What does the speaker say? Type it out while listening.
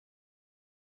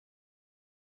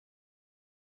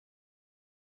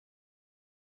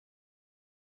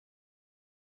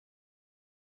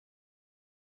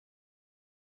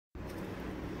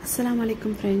Assalamu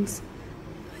alaikum friends.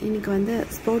 இன்னைக்கு வந்து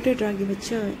sprouted ragi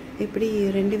வச்சு எப்படி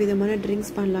ரெண்டு விதமான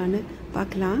ட்ரிங்க்ஸ் பண்ணலாம்னு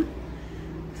பார்க்கலாம்.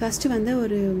 ஃபர்ஸ்ட் வந்து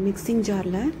ஒரு மிக்சிங்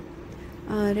ஜார்ல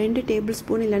 2 டேபிள்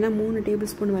ஸ்பூன் இல்லனா 3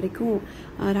 டேபிள் ஸ்பூன் வரைக்கும்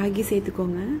ராகி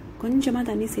சேர்த்துக்கோங்க. கொஞ்சமா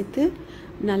தண்ணி சேர்த்து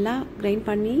நல்லா கிரைண்ட்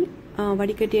பண்ணி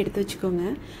வடிகட்டி எடுத்து வச்சுக்கோங்க.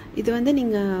 இது வந்து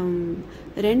நீங்க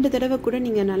ரெண்டு தடவை கூட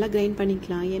நீங்க நல்லா கிரைண்ட்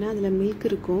பண்ணிக்கலாம். ஏனா அதுல மில்க்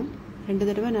இருக்கும். ரெண்டு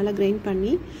தடவை நல்லா கிரைண்ட்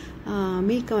பண்ணி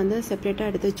மில்கை வந்து செப்பரேட்டா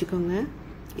எடுத்து வச்சுக்கோங்க.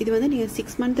 இது வந்து நீங்க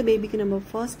 6 month பேபிக்கு நம்ம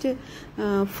ஃபர்ஸ்ட்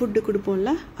ஃபுட்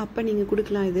கொடுப்போம்ல அப்ப நீங்க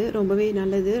கொடுக்கலாம். இது ரொம்பவே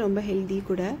நல்லது, ரொம்ப ஹெல்தி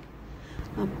கூட.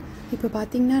 இப்போ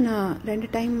பாத்தீங்கன்னா நான் 2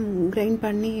 டைம் கிரைண்ட்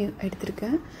பண்ணி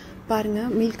எடுத்துர்க்கேன். பாருங்க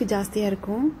மில்க் ஜாஸ்தியா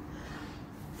இருக்கும்.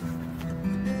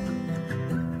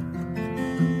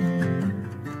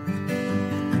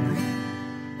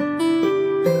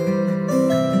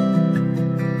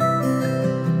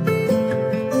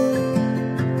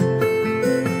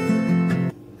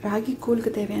 ராகி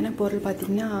கூழுக்கு தேவையான பொருள்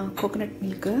பார்த்தீங்கன்னா கோகனட்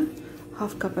மில்க்கு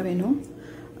 1/2 கப் வேணும்.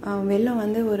 வெல்லம்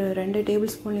வந்து ஒரு 2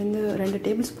 டேபிள் ஸ்பூன்லேருந்து 2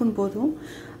 டேபிள் ஸ்பூன் போதும்.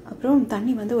 அப்புறம்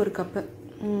தண்ணி வந்து 1 கப்பு.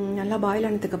 நல்லா பாயில்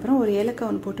ஆனதுக்கப்புறம் ஒரு ஏலக்காய்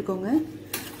ஒன்று போட்டுக்கோங்க.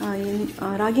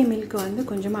 ராகி மில்க்கு வந்து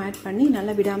கொஞ்சமாக ஆட் பண்ணி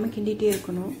நல்லா விடாமல் கிண்டிகிட்டே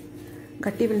இருக்கணும்.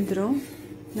 கட்டி விழுந்துடும்.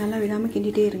 நல்லா விடாமல்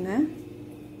கிண்டிகிட்டே இருங்க.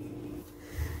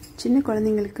 சின்ன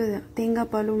குழந்தைங்களுக்கு தேங்காய்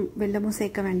பாலும் வெல்லமும்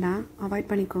சேர்க்க வேண்டாம், அவாய்ட்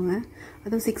பண்ணிக்கோங்க.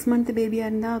 அதுவும் 6 month பேபியாக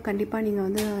இருந்தால் கண்டிப்பாக நீங்கள்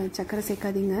வந்து சர்க்கரை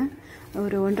சேர்க்காதீங்க.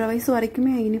 ஒரு 1.5 வயசு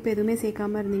வரைக்குமே இனிப்பு எதுவுமே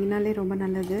சேர்க்காமல் இருந்தீங்கனாலே ரொம்ப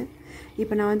நல்லது.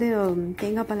 இப்போ நான் வந்து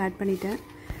தேங்காய் பால் ஆட் பண்ணிட்டேன்.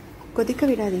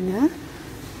 கொதிக்க விடாதீங்க,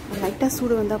 லைட்டாக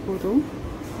சூடு வந்தால் போதும்.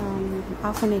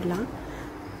 ஆஃப் பண்ணிடலாம்.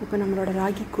 இப்போ நம்மளோட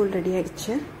ராகி கூழ் ரெடி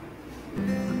ஆயிடுச்சு.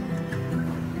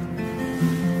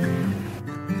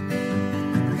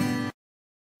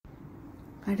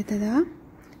 அடுத்ததா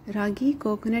ராகி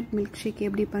கோகனட் மில்க் ஷேக்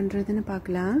எப்படி பண்ணுறதுன்னு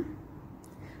பார்க்கலாம்.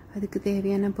 அதுக்கு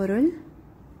தேவையான பொருள்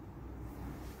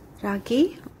ராகி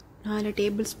 4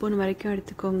 டேபிள் ஸ்பூன் வரைக்கும்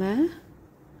எடுத்துக்கோங்க.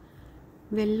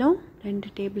 வெல்லம்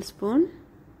 2 டேபிள் ஸ்பூன்,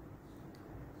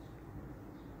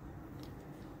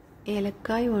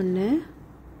 ஏலக்காய் 1,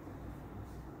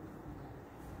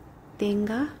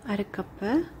 தேங்காய் 1/2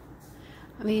 கப்பு,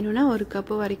 வேணும்னா 1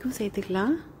 கப்பு வரைக்கும்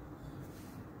சேர்த்துக்கலாம்.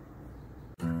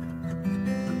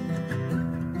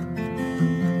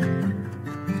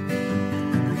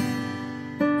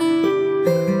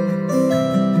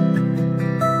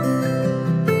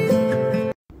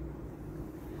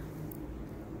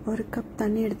 ஒரு கப்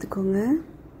தண்ணி எடுத்துக்கோங்க.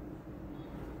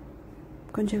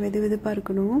 கொஞ்சம் வெது வெதுப்பாக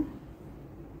இருக்கணும்.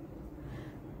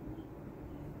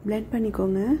 பிளெண்ட்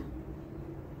பண்ணிக்கோங்க.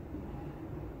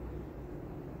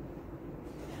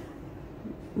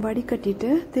 வடிகட்டிட்டு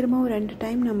திரும்பவும் 2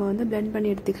 டைம் நம்ம வந்து பிளெண்ட்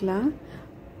பண்ணி எடுத்துக்கலாம்.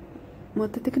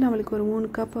 மொத்தத்துக்கு நம்மளுக்கு ஒரு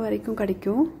 3 கப் வரைக்கும்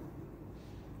கிடைக்கும்.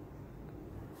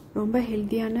 ரொம்ப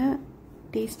ஹெல்த்தியான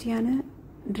டேஸ்டியான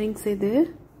ட்ரிங்க்ஸ் இது.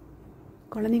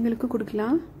 குழந்தைங்களுக்கும்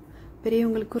கொடுக்கலாம்,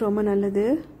 பெரியவங்களுக்கும் ரொம்ப நல்லது.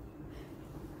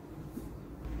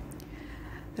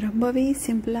 ரொம்பவே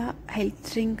சிம்பிளாக ஹெல்த்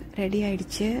ட்ரிங்க் ரெடி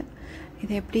ஆயிடுச்சு.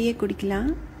 இதை எப்படியே குடிக்கலாம்,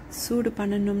 சூடு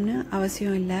பண்ணணும்னு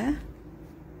அவசியம் இல்லை.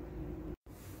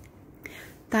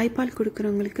 தாய்ப்பால்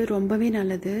கொடுக்குறவங்களுக்கு ரொம்பவே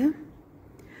நல்லது.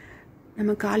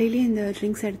 நம்ம காலையிலேயே இந்த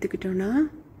ட்ரிங்க்ஸ் எடுத்துக்கிட்டோன்னா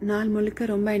நாள்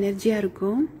முழுக்க ரொம்ப எனர்ஜியாக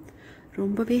இருக்கும்.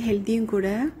 ரொம்பவே ஹெல்த்தியும் கூட.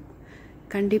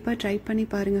 கண்டிப்பாக ட்ரை பண்ணி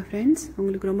பாருங்கள் ஃப்ரெண்ட்ஸ்,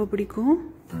 உங்களுக்கு ரொம்ப பிடிக்கும்.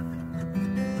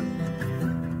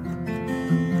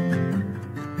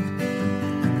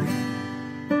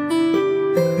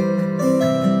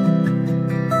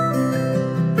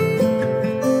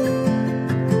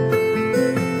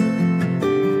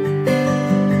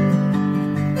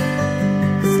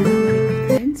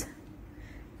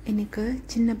 இன்னைக்கு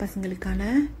சின்ன பசங்களுக்கான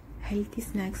ஹெல்த்தி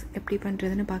ஸ்நாக்ஸ் எப்படி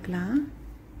பண்ணுறதுன்னு பார்க்கலாம்.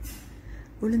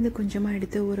 உளுந்து கொஞ்சமாக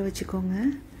எடுத்து ஊற வச்சுக்கோங்க.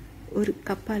 1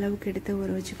 கப் அளவுக்கு எடுத்து ஊற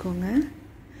வச்சுக்கோங்க.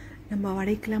 நம்ம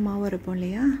வடைக்கெல்லாம் மாவு அரைப்போம்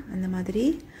இல்லையா, அந்த மாதிரி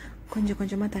கொஞ்சம்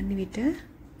கொஞ்சமாக தண்ணி விட்டு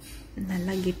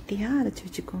நல்லா கெட்டியாக அரைச்சி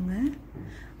வச்சுக்கோங்க.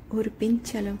 ஒரு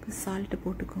பிஞ்ச் அளவுக்கு சால்ட்டு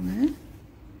போட்டுக்கோங்க.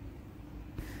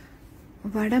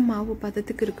 வடை மாவு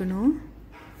பதத்துக்கு இருக்கணும்.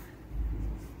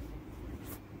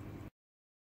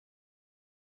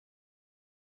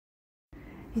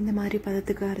 இந்த மாதிரி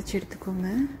பதத்துக்கு அரைச்சி எடுத்துக்கோங்க.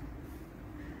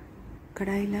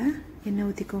 கடாயில் எண்ணெய்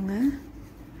ஊற்றிக்கோங்க.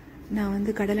 நான்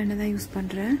வந்து கடலெண்ணெய் தான் யூஸ்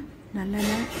பண்ணுறேன்.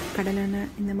 நல்லெண்ணெய், கடலெண்ணெய்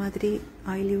இந்த மாதிரி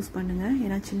ஆயில் யூஸ் பண்ணுங்கள்.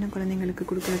 ஏன்னா சின்ன குழந்தைங்களுக்கு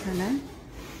கொடுக்குறதால.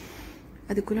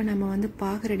 அதுக்குள்ளே நம்ம வந்து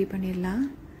பாகு ரெடி பண்ணிடலாம்.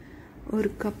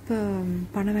 1 கப்பு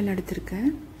பனவெல்லம் எடுத்திருக்கேன்.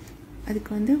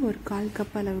 அதுக்கு வந்து ஒரு 1/4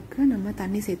 கப் அளவுக்கு நம்ம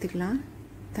தண்ணி சேர்த்துக்கலாம்.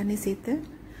 தண்ணி சேர்த்து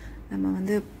நம்ம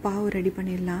வந்து பாவு ரெடி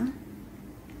பண்ணிடலாம்.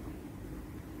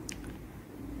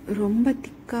 ரொம்ப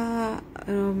திக்காக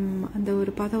அந்த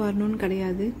ஒரு பதம் வரணும்னு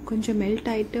கிடையாது. கொஞ்சம் மெல்ட்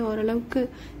ஆகிட்டு ஓரளவுக்கு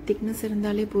திக்னஸ்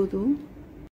இருந்தாலே போதும்.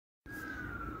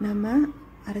 நம்ம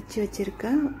அரைச்சி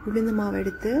வச்சுருக்க உளுந்து மாவு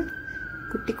எடுத்து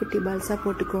குட்டி குட்டி பால்ஸாக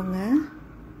போட்டுக்கோங்க.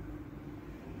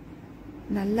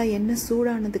 நல்லா எண்ணெய்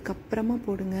சூடானதுக்கப்புறமா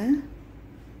போடுங்க.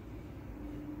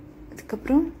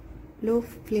 அதுக்கப்புறம் லோ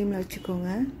ஃப்ளேமில்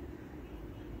வச்சுக்கோங்க.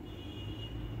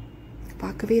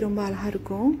 பார்க்கவே ரொம்ப அழகாக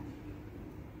இருக்கும்.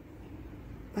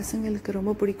 பசங்களுக்கு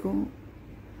ரொம்ப பிடிக்கும்.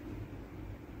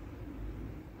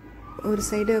 ஒரு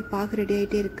சைடு பாகு ரெடி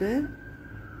ஆகிட்டே இருக்குது,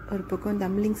 ஒரு பக்கம்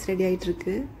டம்ப்ளிங்ஸ் ரெடி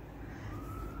ஆகிட்டுருக்கு.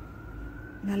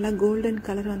 நல்லா கோல்டன்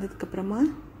கலர் வந்ததுக்கப்புறமா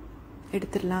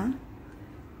எடுத்துடலாம்.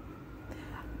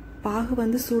 பாகு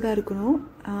வந்து சூடாக இருக்கணும்.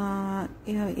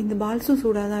 இந்த பால்ஸும்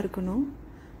சூடாக தான் இருக்கணும்.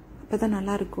 அப்போ தான்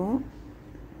நல்லாயிருக்கும்.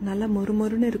 நல்லா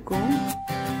மொறுமொறுன்னு இருக்கும்.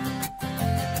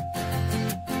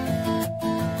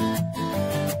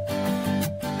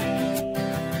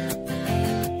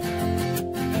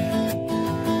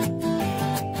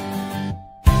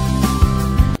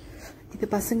 இது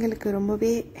பசங்களுக்கு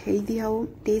ரொம்பவே ஹெல்த்தியாகவும்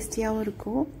டேஸ்டியாகவும்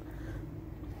இருக்கும்.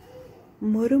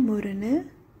 மொறுமொறுன்னு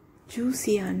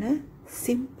ஜூஸியான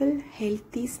சிம்பிள்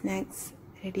ஹெல்த்தி ஸ்நாக்ஸ்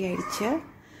ரெடி ஆகிடுச்சு.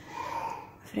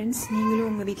 ஃப்ரெண்ட்ஸ், நீங்களும்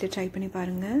உங்கள் வீட்டில் ட்ரை பண்ணி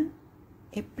பாருங்கள்.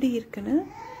 எப்படி இருக்குன்னு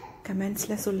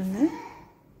கமெண்ட்ஸில் சொல்லுங்கள்.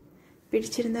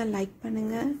 பிடிச்சிருந்தால் லைக்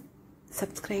பண்ணுங்கள்,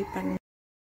 சப்ஸ்கிரைப் பண்ணுங்கள்.